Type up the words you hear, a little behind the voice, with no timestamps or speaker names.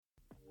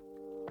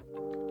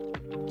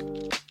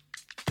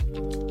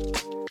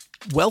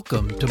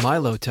Welcome to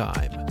Milo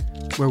Time,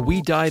 where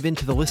we dive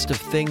into the list of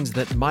things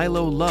that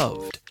Milo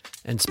loved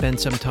and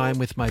spend some time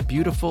with my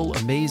beautiful,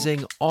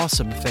 amazing,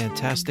 awesome,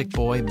 fantastic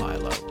boy,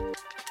 Milo.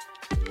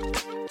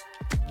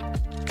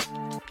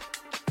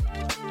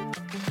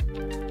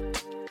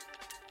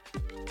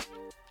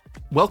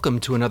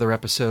 Welcome to another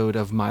episode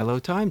of Milo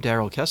Time.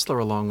 Daryl Kessler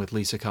along with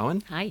Lisa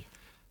Cohen. Hi.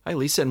 Hi,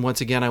 Lisa. And once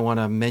again, I want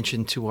to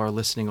mention to our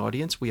listening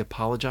audience, we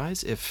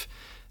apologize if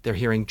they're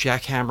hearing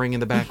jackhammering in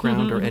the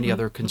background or any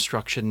other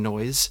construction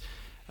noise.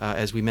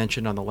 As we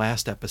mentioned on the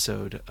last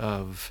episode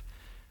of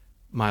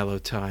Milo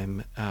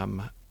Time,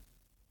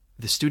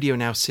 the studio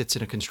now sits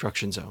in a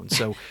construction zone.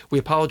 So we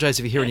apologize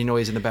if you hear any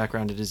noise in the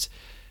background. It is,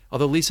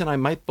 although Lisa and I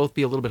might both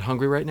be a little bit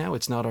hungry right now.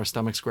 It's not our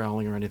stomachs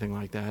growling or anything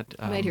like that.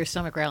 You might hear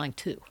stomach growling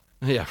too.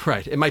 Yeah,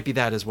 right. It might be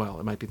that as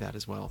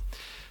well.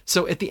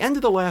 So at the end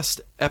of the last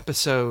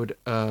episode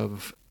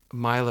of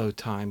Milo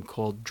Time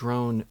called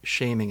Drone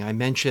Shaming, I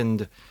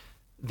mentioned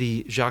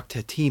the Jacques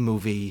Tati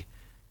movie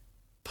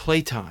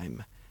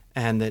Playtime,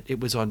 and that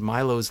it was on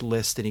Milo's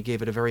list, and he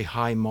gave it a very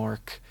high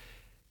mark,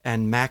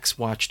 and Max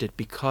watched it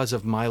because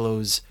of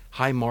Milo's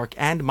high mark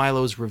and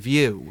Milo's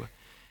review.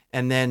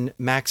 And then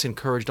Max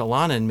encouraged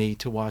Alana and me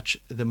to watch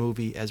the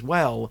movie as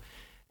well,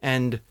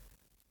 and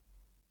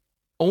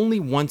only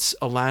once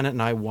Alana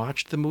and I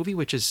watched the movie,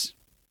 which is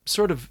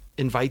sort of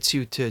invites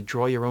you to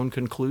draw your own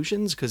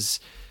conclusions, because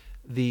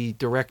the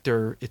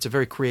director, it's a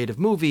very creative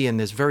movie and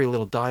there's very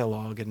little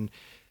dialogue, and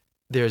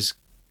there's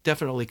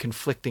definitely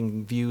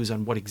conflicting views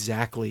on what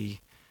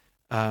exactly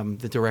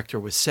the director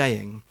was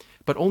saying.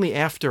 But only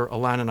after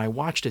Alana and I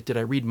watched it did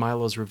I read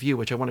Milo's review,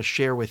 which I want to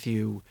share with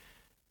you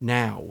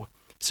now.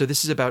 So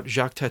this is about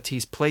Jacques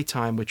Tati's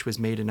Playtime, which was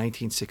made in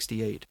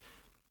 1968.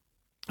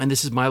 And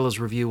this is Milo's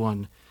review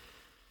on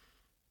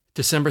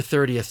December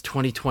 30th,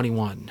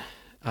 2021.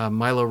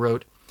 Milo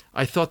wrote,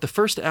 "I thought the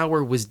first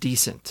hour was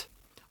decent.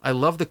 I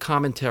love the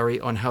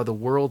commentary on how the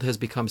world has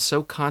become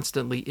so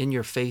constantly in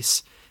your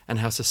face and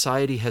how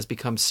society has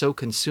become so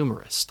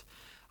consumerist.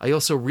 I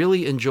also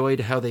really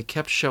enjoyed how they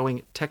kept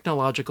showing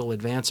technological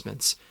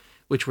advancements,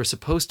 which were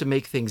supposed to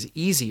make things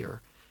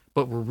easier,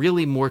 but were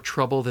really more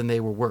trouble than they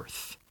were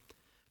worth.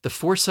 The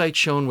foresight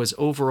shown was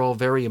overall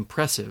very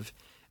impressive,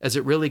 as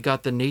it really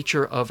got the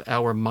nature of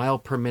our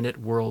mile-per-minute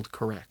world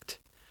correct.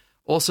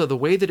 Also, the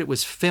way that it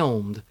was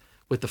filmed,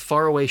 with the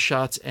faraway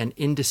shots and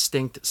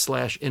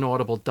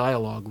indistinct/inaudible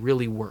dialogue,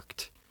 really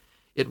worked.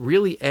 It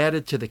really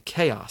added to the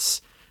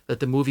chaos that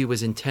the movie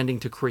was intending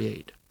to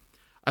create.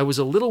 I was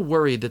a little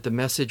worried that the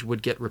message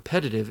would get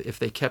repetitive if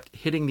they kept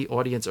hitting the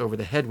audience over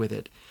the head with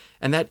it,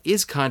 and that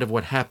is kind of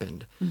what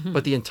happened.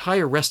 But the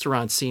entire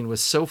restaurant scene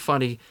was so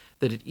funny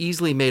that it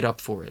easily made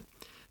up for it.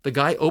 The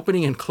guy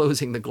opening and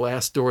closing the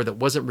glass door that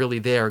wasn't really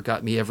there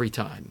got me every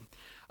time.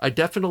 I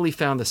definitely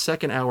found the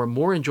second hour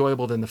more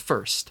enjoyable than the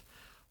first.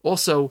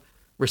 Also,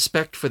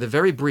 respect for the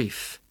very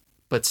brief,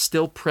 but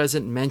still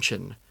present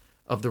mention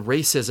of the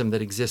racism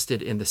that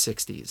existed in the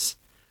 60s.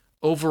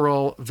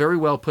 Overall, very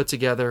well put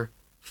together,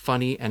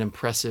 funny and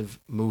impressive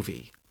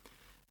movie."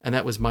 And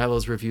that was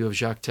Milo's review of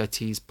Jacques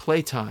Tati's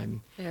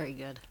Playtime. Very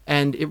good.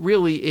 And it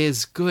really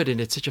is good,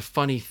 and it's such a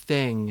funny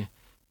thing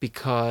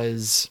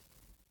because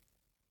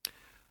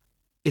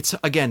it's,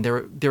 again,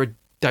 there are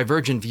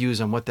divergent views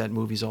on what that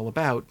movie's all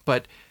about,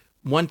 but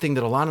one thing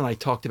that Alana and I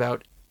talked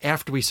about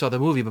after we saw the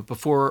movie, but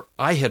before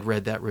I had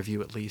read that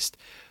review at least,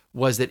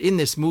 was that in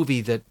this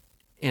movie that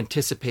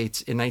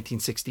anticipates in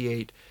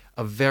 1968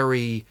 a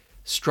very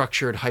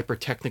structured,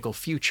 hyper-technical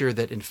future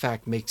that in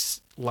fact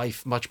makes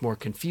life much more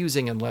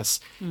confusing and less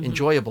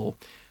enjoyable.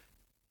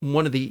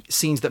 One of the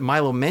scenes that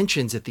Milo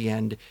mentions at the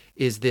end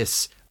is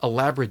this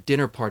elaborate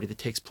dinner party that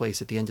takes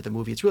place at the end of the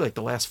movie. It's really like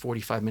the last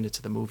 45 minutes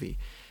of the movie.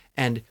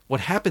 And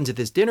what happens at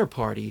this dinner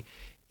party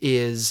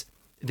is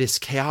this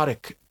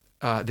chaotic,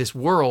 this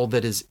world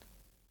that is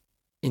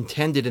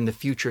intended in the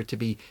future to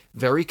be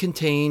very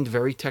contained,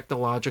 very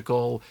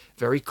technological,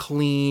 very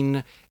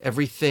clean,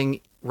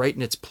 everything right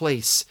in its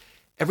place.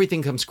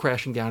 Everything comes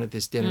crashing down at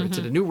this dinner. It's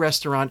at a new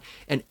restaurant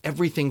and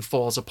everything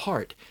falls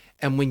apart.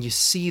 And when you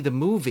see the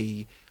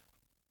movie,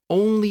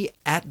 only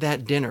at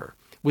that dinner,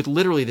 with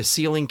literally the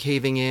ceiling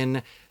caving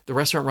in, the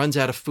restaurant runs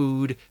out of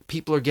food,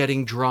 people are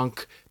getting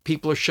drunk,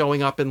 people are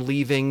showing up and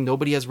leaving,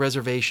 nobody has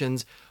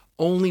reservations.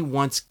 Only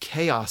once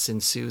chaos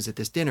ensues at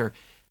this dinner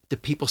do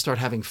people start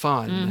having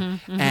fun.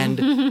 And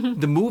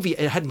the movie,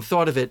 I hadn't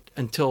thought of it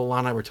until Alana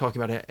and I were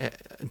talking about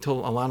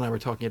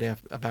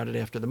it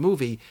after the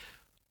movie,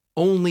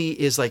 only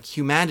is like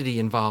humanity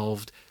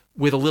involved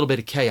with a little bit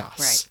of chaos.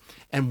 Right.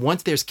 And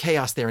once there's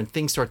chaos there and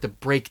things start to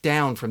break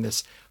down from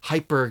this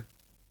hyper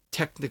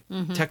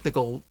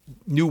technical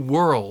new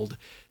world,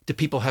 do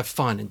people have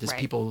fun and does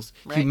people's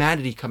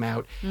humanity come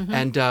out?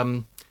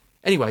 And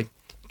anyway,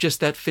 just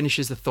that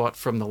finishes the thought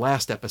from the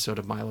last episode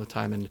of Milo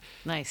Time. And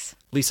nice.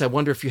 Lisa, I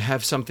wonder if you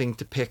have something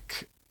to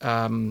pick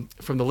from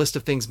the list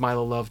of things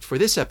Milo loved for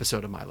this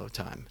episode of Milo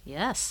Time.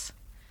 Yes,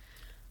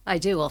 I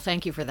do. Well,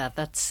 thank you for that.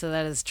 That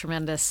is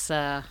tremendous.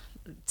 Sounds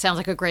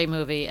like a great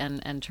movie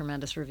and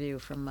tremendous review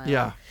from Milo.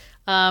 Yeah.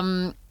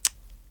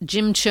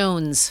 Jim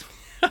Chones.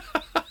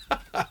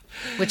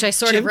 Which I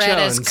sort Jim of read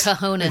Chones. as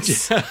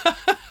cojones.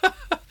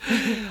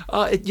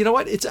 You know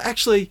what?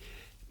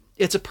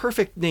 It's a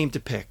perfect name to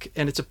pick,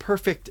 and it's a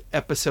perfect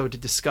episode to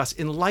discuss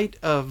in light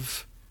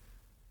of.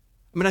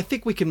 I mean, I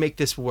think we can make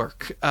this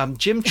work.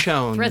 Jim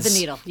Chones. Thread the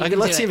needle.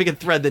 Let's see if we can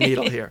thread the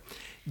needle here.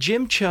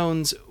 Jim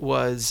Chones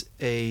was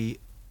a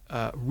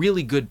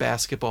really good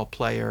basketball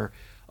player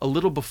a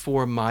little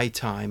before my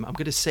time. I'm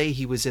going to say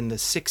he was in the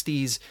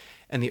 60s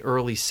and the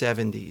early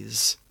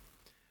 70s.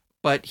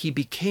 But he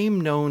became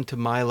known to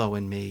Milo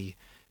and me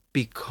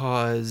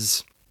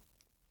because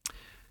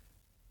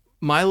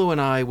Milo and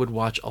I would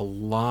watch a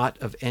lot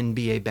of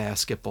NBA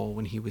basketball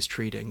when he was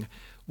treating.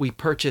 We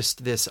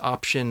purchased this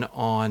option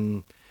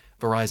on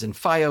Verizon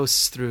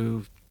Fios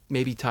through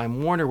maybe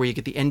Time Warner where you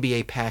get the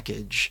NBA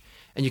package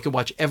and you can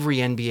watch every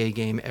NBA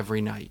game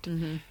every night.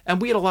 Mm-hmm. And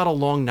we had a lot of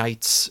long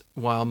nights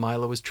while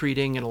Milo was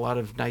treating and a lot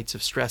of nights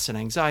of stress and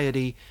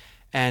anxiety.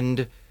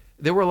 And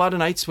there were a lot of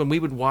nights when we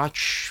would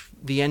watch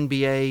the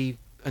NBA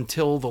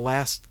until the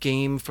last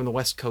game from the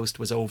West Coast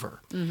was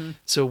over. Mm-hmm.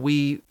 So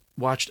we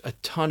watched a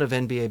ton of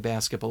NBA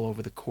basketball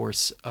over the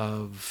course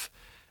of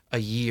a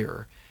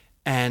year.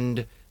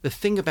 And the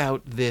thing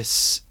about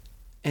this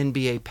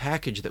NBA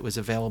package that was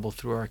available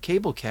through our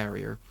cable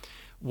carrier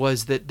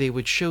was that they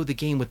would show the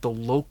game with the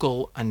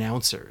local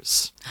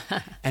announcers.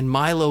 And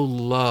Milo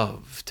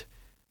loved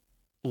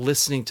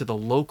listening to the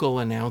local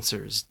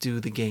announcers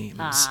do the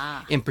games.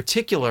 In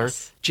particular,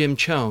 yes. Jim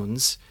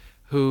Chones,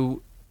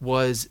 who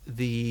was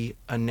the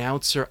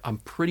announcer, I'm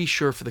pretty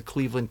sure, for the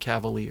Cleveland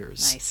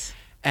Cavaliers. Nice.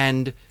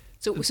 And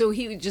so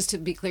he, just to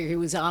be clear, he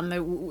was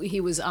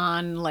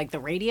on like the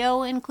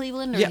radio in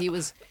Cleveland, or yeah, he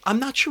was. I'm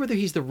not sure whether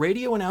he's the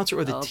radio announcer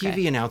or the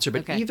TV announcer,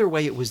 but either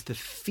way, it was the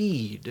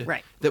feed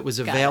that was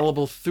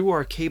available through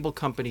our cable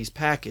company's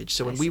package.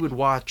 So when we would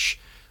watch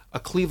a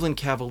Cleveland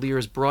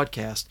Cavaliers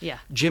broadcast,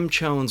 Jim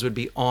Chones would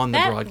be on the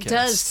broadcast.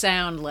 That does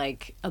sound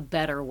like a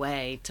better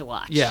way to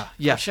watch. Yeah,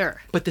 for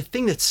sure. But the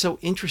thing that's so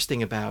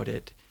interesting about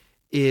it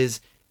is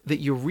that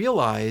you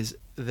realize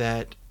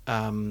that,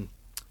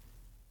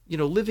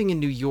 living in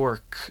New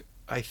York,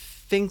 I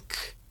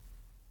think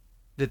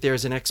that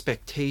there's an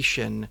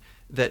expectation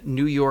that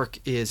New York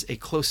is a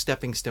close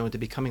stepping stone to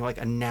becoming like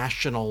a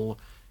national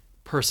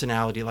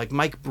personality. Like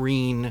Mike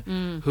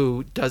Breen,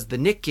 who does the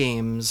Knicks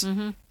games,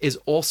 is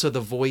also the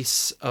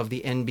voice of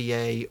the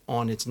NBA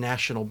on its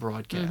national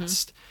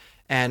broadcast.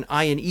 And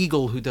Ian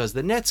Eagle, who does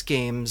the Nets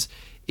games,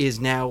 is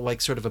now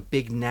like sort of a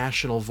big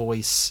national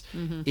voice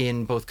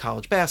in both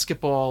college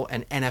basketball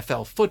and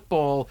NFL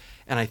football,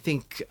 and I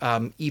think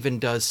even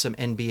does some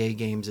NBA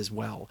games as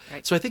well.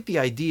 Right. So I think the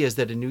idea is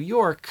that in New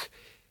York,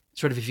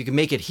 sort of if you can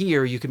make it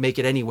here, you can make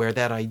it anywhere,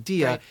 that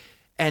idea. Right.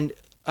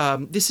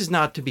 And this is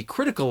not to be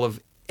critical of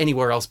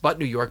anywhere else but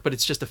New York, but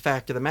it's just a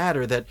fact of the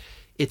matter that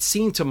it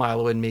seemed to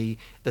Milo and me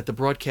that the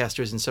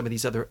broadcasters in some of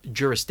these other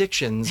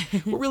jurisdictions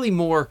were really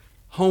more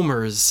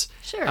homers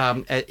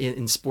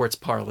in sports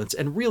parlance,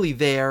 and really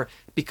there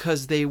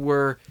because they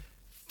were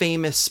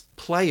famous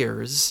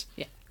players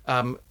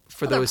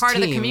for those teams. They're part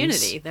of the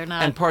community. They're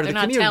not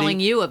telling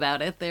you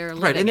about it. They're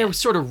living and they're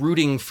sort of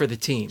rooting for the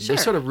team. Sure.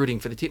 They're sort of rooting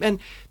for the team. And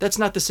that's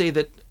not to say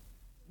that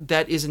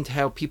that isn't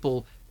how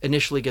people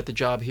initially get the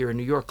job here in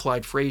New York.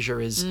 Clyde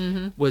Frazier is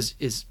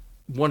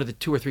one of the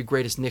 2 or 3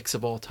 greatest Knicks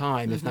of all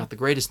time, if not the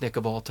greatest Knick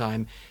of all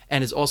time,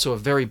 and is also a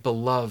very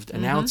beloved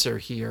announcer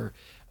here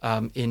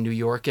in New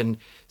York. And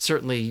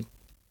certainly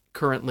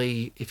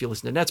currently, if you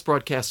listen to Nets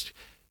broadcast,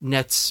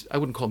 Nets, I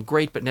wouldn't call him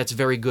great, but Nets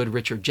very good.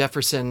 Richard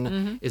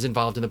Jefferson is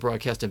involved in the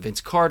broadcast, and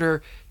Vince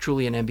Carter,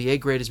 truly an NBA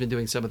great, has been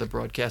doing some of the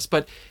broadcasts.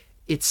 But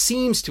it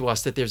seems to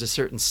us that there's a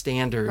certain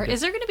standard. Or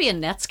is there going to be a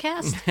Nets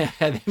cast?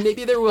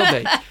 Maybe there will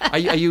be. Are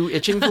you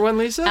itching for one,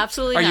 Lisa?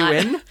 Absolutely not. Are you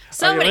in?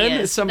 Somebody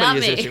is. Somebody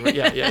is itching.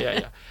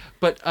 Yeah.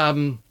 But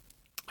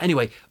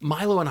anyway,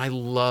 Milo and I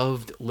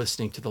loved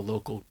listening to the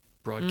local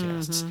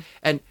broadcasts.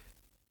 And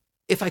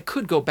if I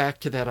could go back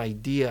to that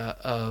idea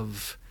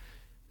of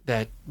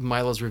that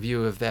Milo's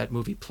review of that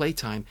movie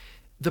Playtime,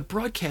 the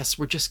broadcasts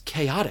were just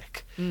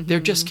chaotic. They're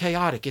just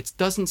chaotic. It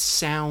doesn't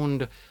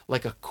sound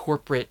like a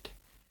corporate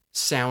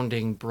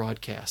sounding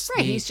broadcast.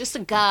 Right, he's just a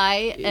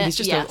guy. He's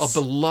just a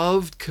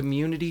beloved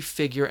community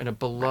figure and a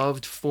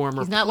beloved former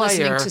player. He's not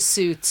listening to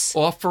Suits.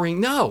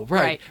 Offering,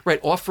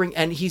 offering,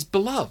 and he's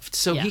beloved.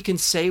 So he can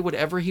say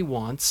whatever he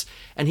wants,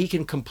 and he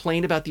can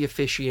complain about the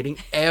officiating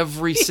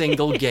every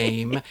single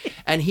game,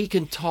 and he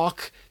can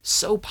talk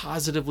so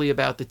positively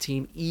about the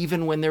team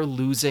even when they're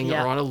losing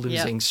or on a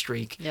losing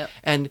streak.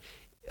 And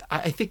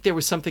I think there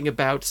was something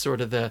about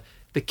sort of the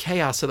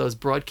chaos of those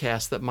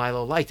broadcasts that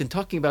Milo liked. And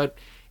talking about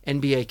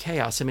NBA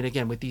chaos, I mean,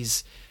 again, with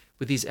these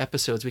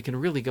episodes, we can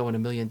really go in a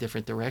million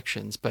different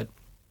directions. But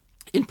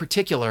in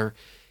particular,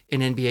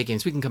 in NBA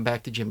games, we can come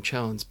back to Jim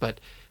Chones, but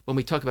when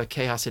we talk about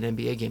chaos in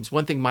NBA games,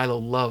 one thing Milo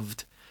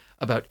loved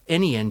about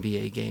any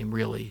NBA game,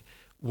 really,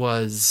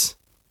 was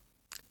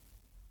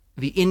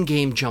the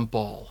in-game jump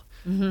ball.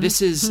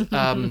 This is...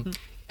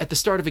 at the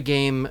start of a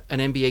game, an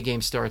NBA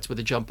game starts with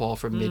a jump ball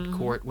from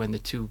mid-court when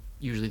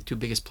usually the two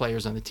biggest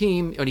players on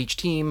each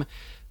team,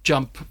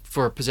 jump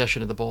for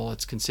possession of the ball,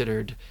 it's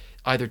considered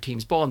either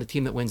team's ball, and the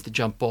team that wins the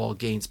jump ball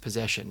gains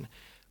possession.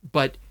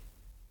 But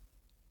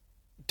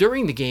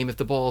during the game, if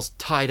the ball's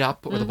tied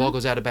up or the ball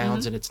goes out of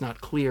bounds and it's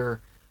not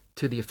clear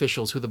to the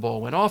officials who the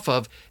ball went off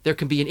of, there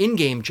can be an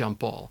in-game jump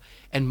ball.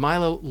 And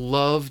Milo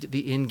loved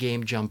the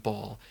in-game jump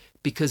ball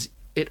because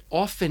it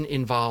often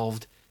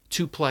involved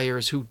two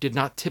players who did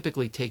not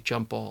typically take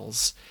jump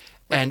balls.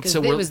 And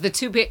so it was the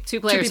two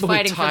players two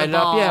fighting for the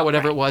ball.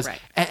 Whatever it was. Right.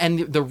 And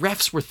the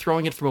refs were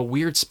throwing it from a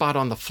weird spot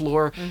on the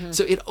floor.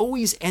 So it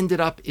always ended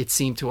up, it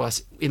seemed to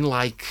us, in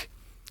like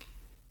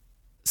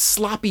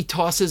sloppy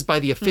tosses by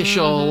the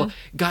official,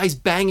 guys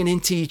banging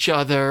into each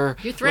other.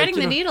 You're threading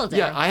the needle, Daryl.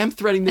 Yeah, I am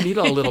threading the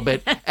needle a little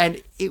bit.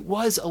 And it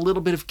was a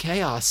little bit of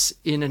chaos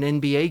in an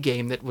NBA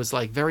game that was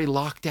like very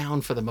locked down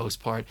for the most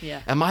part.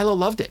 Yeah. And Milo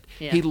loved it.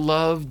 Yeah. He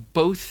loved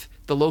both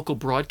the local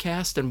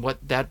broadcast and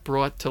what that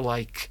brought to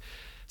like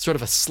sort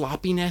of a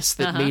sloppiness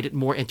that made it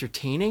more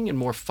entertaining and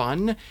more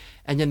fun.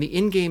 And then the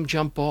in-game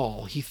jump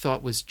ball he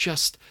thought was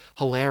just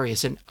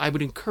hilarious. And I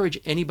would encourage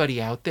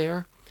anybody out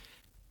there,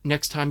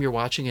 next time you're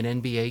watching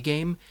an NBA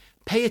game,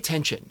 pay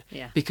attention.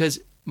 Yeah. Because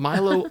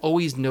Milo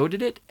always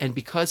noted it, and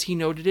because he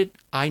noted it,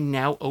 I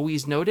now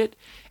always note it.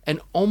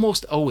 And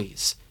almost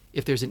always,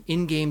 if there's an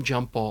in-game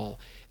jump ball,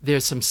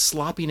 there's some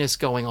sloppiness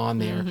going on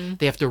there.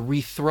 They have to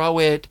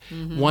rethrow it.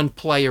 One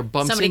player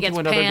bumps Somebody into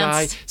another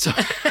pants. guy. So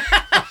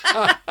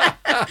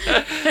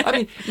I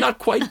mean, not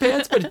quite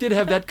pants, but it did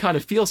have that kind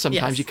of feel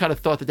sometimes. Yes. You kind of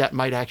thought that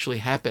might actually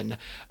happen.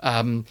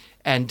 And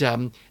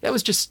that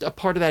was just a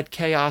part of that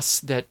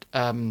chaos that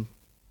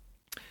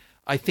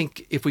I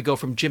think if we go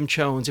from Jim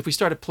Chones, if we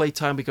start at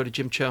Playtime, we go to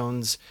Jim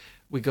Chones,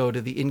 we go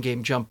to the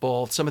in-game jump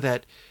ball, some of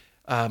that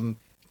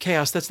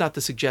chaos. That's not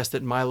to suggest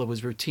that Milo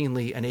was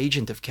routinely an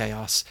agent of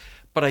chaos,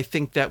 but I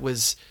think that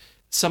was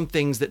some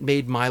things that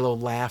made Milo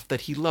laugh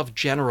that he loved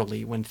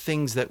generally, when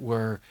things that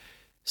were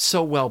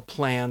so well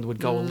planned would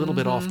go a little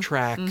bit off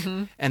track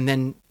and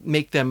then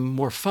make them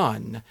more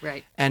fun.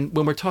 Right. And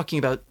when we're talking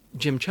about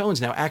Jim Chones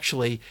now,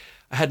 actually,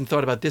 I hadn't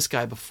thought about this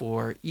guy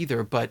before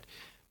either, but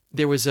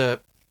there was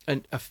a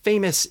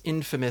famous,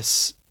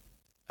 infamous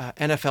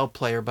NFL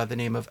player by the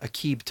name of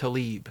Aqib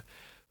Talib,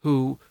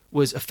 who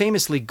was a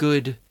famously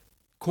good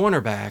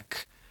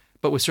cornerback,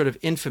 but was sort of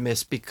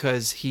infamous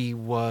because he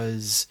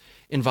was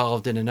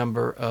involved in a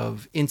number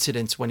of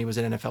incidents when he was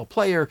an NFL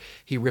player.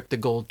 He ripped the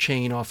gold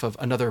chain off of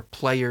another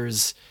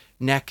player's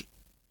neck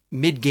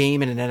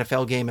mid-game in an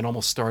NFL game and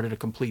almost started a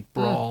complete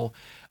brawl.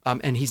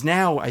 And he's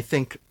now, I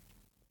think,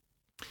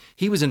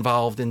 he was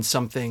involved in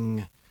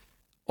something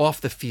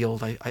off the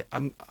field. I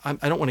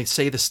don't want to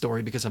say the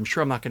story because I'm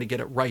sure I'm not going to get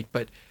it right,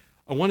 but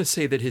I want to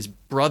say that his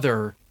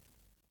brother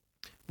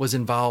was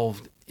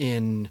involved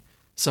in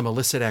some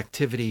illicit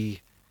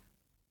activity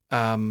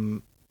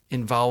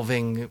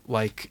involving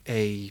like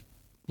a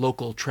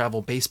local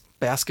travel-based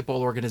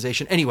basketball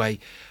organization. Anyway,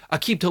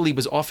 Aqib Talib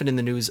was often in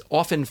the news,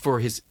 often for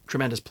his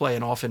tremendous play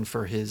and often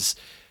for his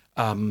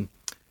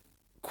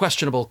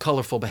questionable,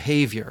 colorful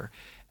behavior.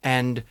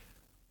 And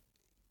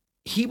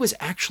he was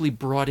actually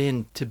brought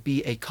in to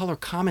be a color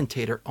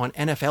commentator on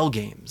NFL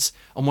games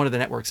on one of the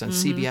networks on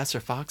CBS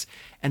or Fox.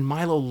 And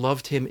Milo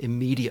loved him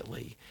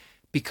immediately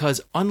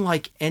because,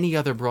 unlike any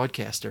other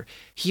broadcaster,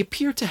 he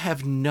appeared to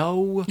have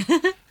no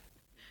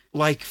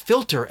like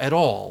filter at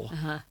all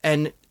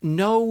and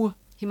no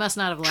He must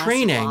not have lasted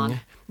training. long.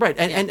 Right.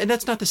 And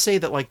that's not to say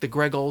that like the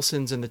Greg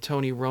Olsens and the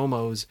Tony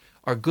Romos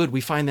are good.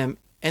 We find them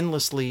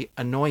endlessly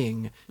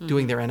annoying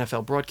doing their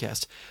NFL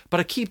broadcasts.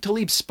 But Aqib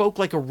Talib spoke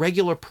like a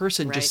regular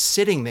person just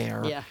sitting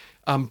there,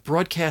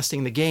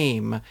 broadcasting the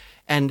game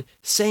and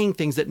saying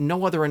things that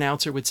no other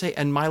announcer would say.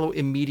 And Milo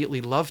immediately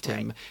loved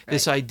him. Right.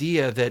 This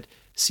idea that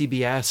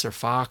CBS or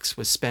Fox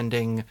was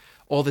spending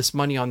all this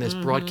money on this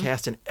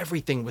broadcast and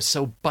everything was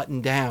so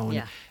buttoned down.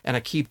 Yeah. And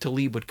Aqib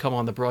Talib would come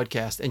on the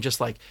broadcast and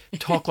just like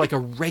talk like a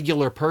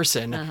regular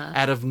person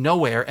out of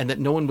nowhere, and that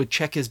no one would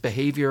check his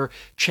behavior,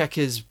 check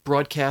his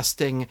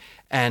broadcasting.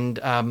 And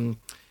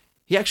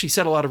he actually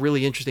said a lot of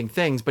really interesting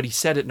things, but he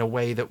said it in a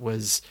way that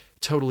was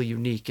totally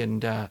unique.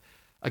 And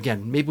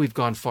again, maybe we've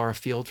gone far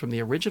afield from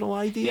the original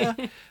idea,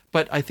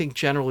 but I think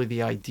generally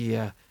the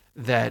idea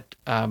that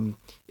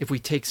if we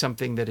take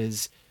something that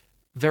is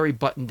very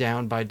buttoned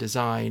down by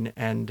design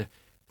and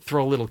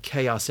throw a little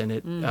chaos in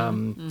it,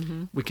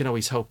 we can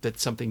always hope that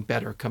something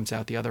better comes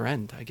out the other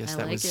end. I guess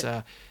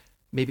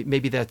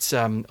maybe that's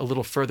a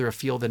little further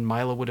afield than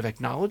Milo would have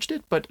acknowledged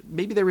it, but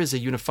maybe there is a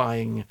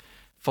unifying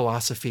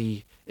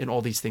philosophy in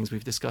all these things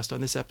we've discussed on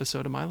this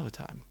episode of Milo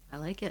Time. I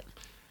like it.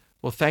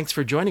 Well, thanks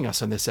for joining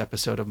us on this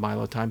episode of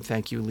Milo Time.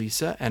 Thank you,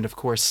 Lisa. And of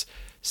course,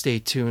 stay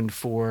tuned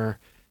for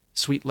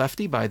Sweet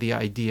Lefty by The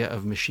Idea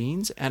of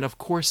Machines. And of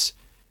course,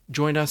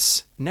 join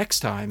us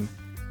next time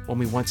when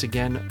we once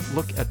again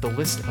look at the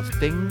list of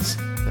things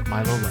that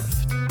Milo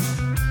loved.